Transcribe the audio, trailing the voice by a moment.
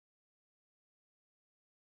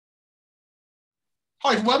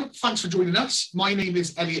Hi everyone, thanks for joining us. My name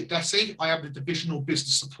is ADEY. I am the Divisional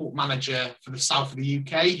Business Support Manager for the south of the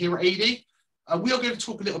UK here at ADEY. We are going to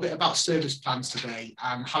talk a little bit about service plans today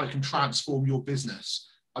and how it can transform your business.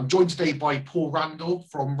 I'm joined today by Paul Randall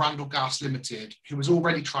from Randall Gas Limited, who has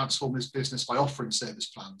already transformed his business by offering service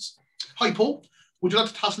plans. Hi Paul, would you like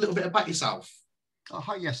to tell us a little bit about yourself?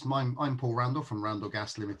 Hi, yes, I'm Paul Randall from Randall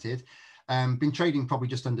Gas Limited. Been trading probably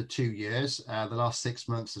just under 2 years, the last 6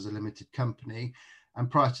 months as a limited company. And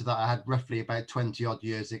prior to that, I had roughly about 20 odd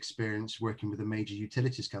years experience working with a major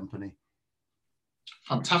utilities company.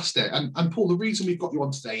 Fantastic. And Paul, the reason we've got you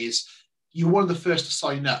on today is you're one of the first to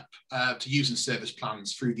sign up to using service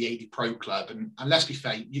plans through the ADEY Pro Club. And let's be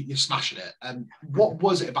fair, you're smashing it. And what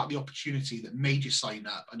was it about the opportunity that made you sign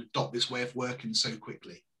up and adopt this way of working so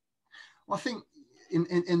quickly? Well, I think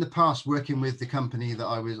in the past, working with the company that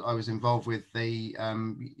I was involved with, they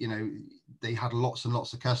they had lots and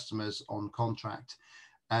lots of customers on contract.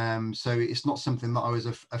 So it's not something that I was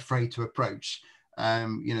afraid to approach.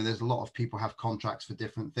 There's a lot of people have contracts for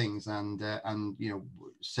different things, and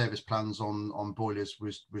service plans on boilers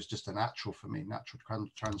was just a natural for me, natural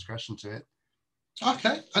transgression to it.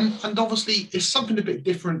 Okay, and obviously it's something a bit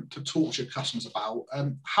different to talk to your customers about.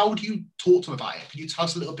 How do you talk to them about it? Can you tell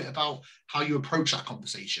us a little bit about how you approach that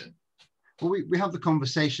conversation? Well, we have the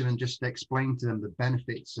conversation and just explain to them the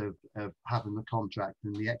benefits of having the contract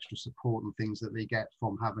and the extra support and things that they get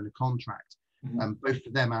from having a contract, both for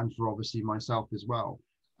them and for obviously myself as well.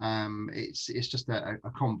 It's just a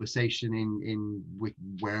conversation in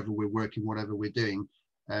wherever we're working, whatever we're doing.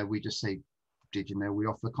 We just say, did you know we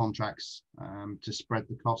offer contracts to spread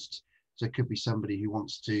the costs? So it could be somebody who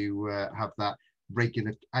wants to have that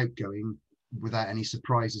regular outgoing without any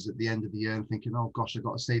surprises at the end of the year and thinking, oh gosh, I've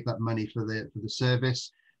got to save that money for the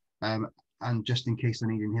service. And just in case I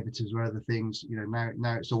need inhibitors or other things,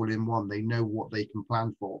 now it's all in one. They know what they can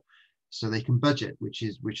plan for, so they can budget, which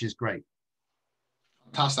is great.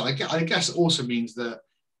 Fantastic. I guess it also means that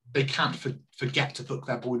they can't forget to book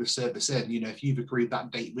their boiler service in. If you've agreed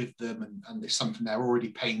that date with them and there's something they're already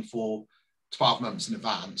paying for 12 months in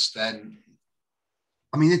advance, then...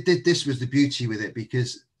 I mean, this was the beauty with it,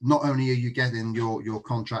 because not only are you getting your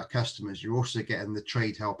contract customers, you're also getting the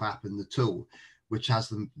Trade Help app and the tool, which has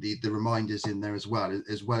the reminders in there as well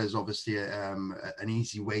as obviously an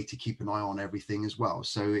easy way to keep an eye on everything as well.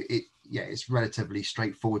 So it's relatively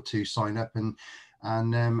straightforward to sign up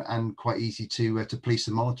and quite easy to police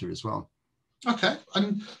and monitor as well. Okay,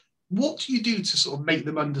 and what do you do to sort of make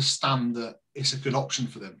them understand that it's a good option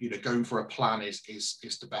for them? Going for a plan is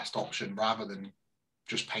the best option rather than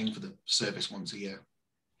just paying for the service once a year.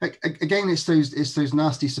 Again, it's those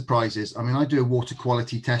nasty surprises. I mean, I do a water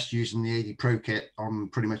quality test using the ADEY Pro kit on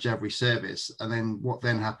pretty much every service, and then what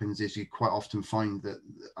then happens is you quite often find that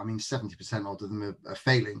 70% of them are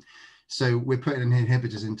failing. So we're putting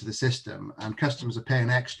inhibitors into the system, and customers are paying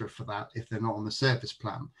extra for that if they're not on the service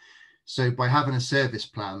plan. So by having a service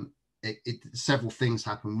plan, several things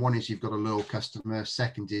happen. One is you've got a loyal customer.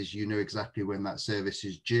 Second is you know exactly when that service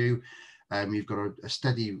is due. You've got a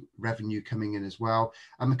steady revenue coming in as well,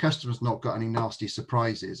 and the customer's not got any nasty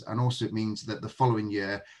surprises. And also it means that the following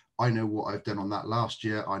year, I know what I've done on that last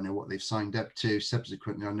year. I know what they've signed up to.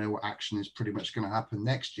 Subsequently, I know what action is pretty much going to happen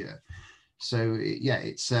next year. So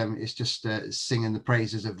it's just singing the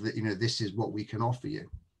praises of this is what we can offer you.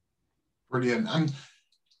 Brilliant. And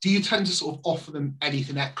do you tend to sort of offer them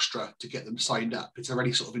anything extra to get them signed up? Is there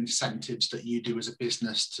any sort of incentives that you do as a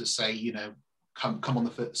business to say, come on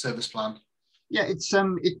the service plan? Yeah,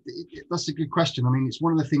 that's a good question. I mean, it's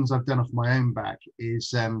one of the things I've done off my own back is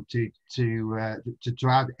to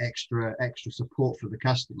add extra support for the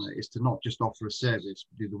customer, is to not just offer a service,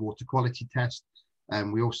 do the water quality test,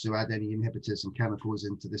 and we also add any inhibitors and chemicals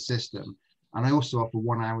into the system. And I also offer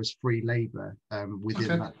 1 hour's free labour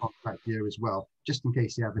within that contract year as well, just in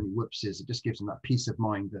case they have any whoopses. It just gives them that peace of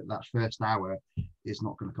mind that first hour is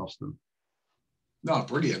not going to cost them. No,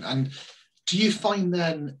 brilliant. And do you find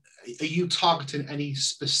then, are you targeting any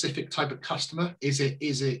specific type of customer? Is it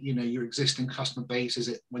your existing customer base? Is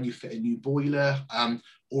it when you fit a new boiler?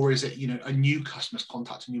 Or is it, a new customer's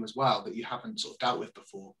contacting you as well that you haven't sort of dealt with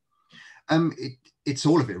before? It's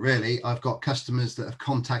all of it, really. I've got customers that have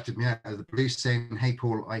contacted me out of the blue saying, hey,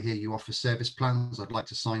 Paul, I hear you offer service plans. I'd like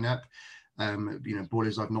to sign up.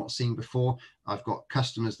 Boilers I've not seen before. I've got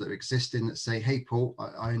customers that are existing that say, hey, Paul,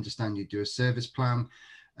 I understand you do a service plan.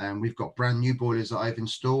 We've got brand new boilers that I've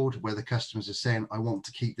installed where the customers are saying, I want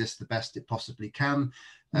to keep this the best it possibly can.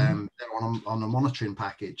 they're on a monitoring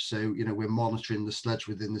package. So, you know, we're monitoring the sludge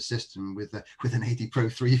within the system with an ADEY Pro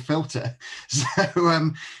 3 filter.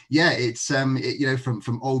 So, yeah, it's, you know,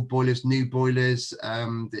 from old boilers, new boilers,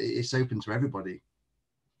 it's open to everybody.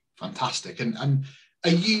 Fantastic. And are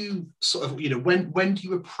you sort of, you know, when do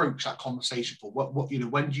you approach that conversation for what, you know,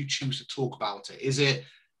 when do you choose to talk about it? Is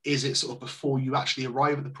it sort of before you actually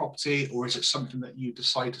arrive at the property, or is it something that you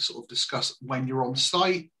decide to sort of discuss when you're on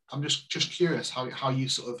site? I'm just curious how you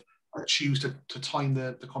sort of choose to time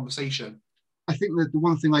the conversation. I think that the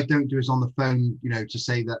one thing I don't do is on the phone, you know, to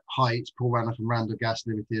say that, hi, it's Paul Randall from Randall Gas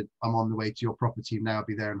Limited. I'm on the way to your property now. I'll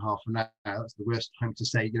be there in half an hour. That's the worst time to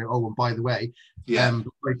say, you know, oh, and by the way, but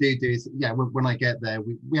what I do is, yeah, when I get there,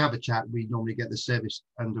 we have a chat. We normally get the service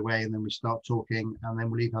underway, and then we start talking, and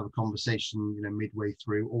then we'll either have a conversation, you know, midway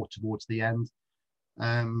through or towards the end.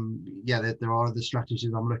 Yeah, there are other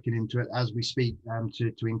strategies I'm looking into it as we speak,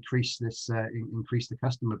 to increase this, increase the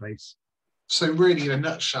customer base. So really, in a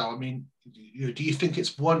nutshell, I mean, you know, do you think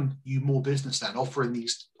it's won you more business then, offering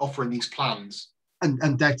these plans?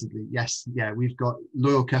 Undoubtedly, yes. Yeah, we've got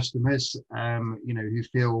loyal customers, you know, who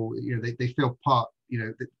feel, you know, they feel part, you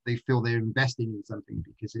know, they feel they're investing in something,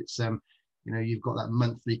 because it's, you know, you've got that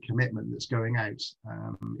monthly commitment that's going out.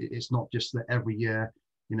 It's not just that every year,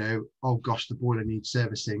 you know, oh gosh, the boiler needs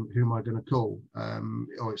servicing, who am I going to call?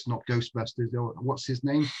 Or it's not Ghostbusters, or what's his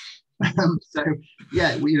name? So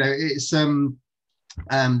yeah, you know, it's the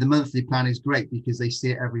monthly plan is great because they see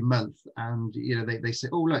it every month, and you know, they say,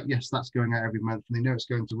 oh look, yes, that's going out every month, and they know it's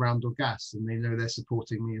going to Randall Gas, and they know they're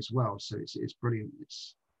supporting me as well. So it's brilliant.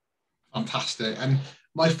 It's fantastic. And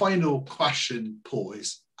my final question, Paul,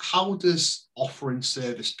 is how does offering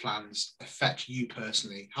service plans affect you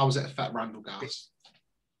personally? How does it affect Randall Gas?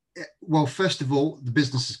 Well, first of all, the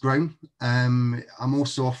business has grown. I'm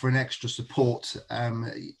also offering extra support.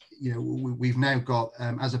 You know, we've now got,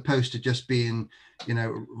 as opposed to just being, you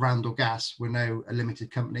know, Randall Gas, we're now a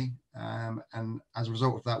limited company. And as a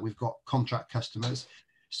result of that, we've got contract customers.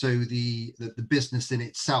 So the business in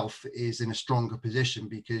itself is in a stronger position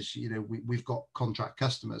because, you know, we've got contract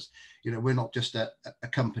customers. You know, we're not just a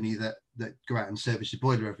company that go out and service your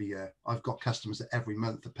boiler every year. I've got customers that every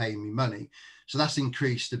month are paying me money. So that's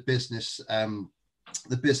increased the business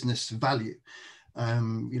value,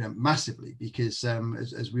 you know, massively, because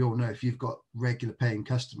as we all know, if you've got regular paying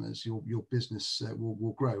customers, your business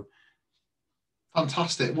will grow.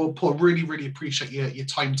 Fantastic. Well, Paul, really appreciate your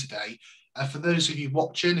time today. For those of you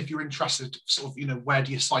watching, if you're interested, sort of, you know, where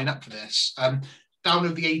do you sign up for this?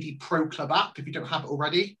 Download the ADEY Pro Club app if you don't have it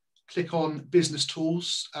already. Click on Business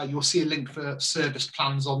Tools. You'll see a link for service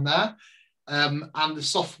plans on there. And the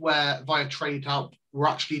software via TradeHelp, we're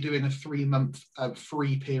actually doing a 3-month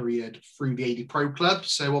free period through the ADEY Pro Club.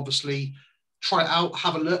 So obviously, try it out,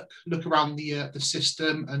 have a look around the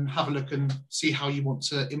system, and have a look and see how you want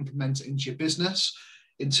to implement it into your business.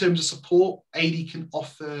 In terms of support, ADEY can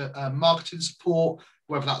offer marketing support,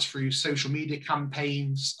 whether that's through social media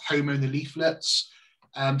campaigns, homeowner leaflets,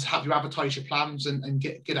 to help you advertise your plans and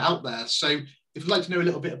get it out there. So if you'd like to know a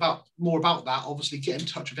little bit more about that, obviously get in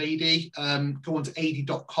touch with ADEY. Go on to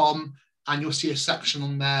adey.com and you'll see a section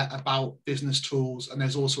on there about business tools, and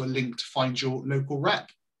there's also a link to find your local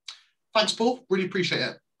rep. Thanks, Paul. Really appreciate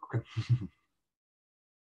it. Okay.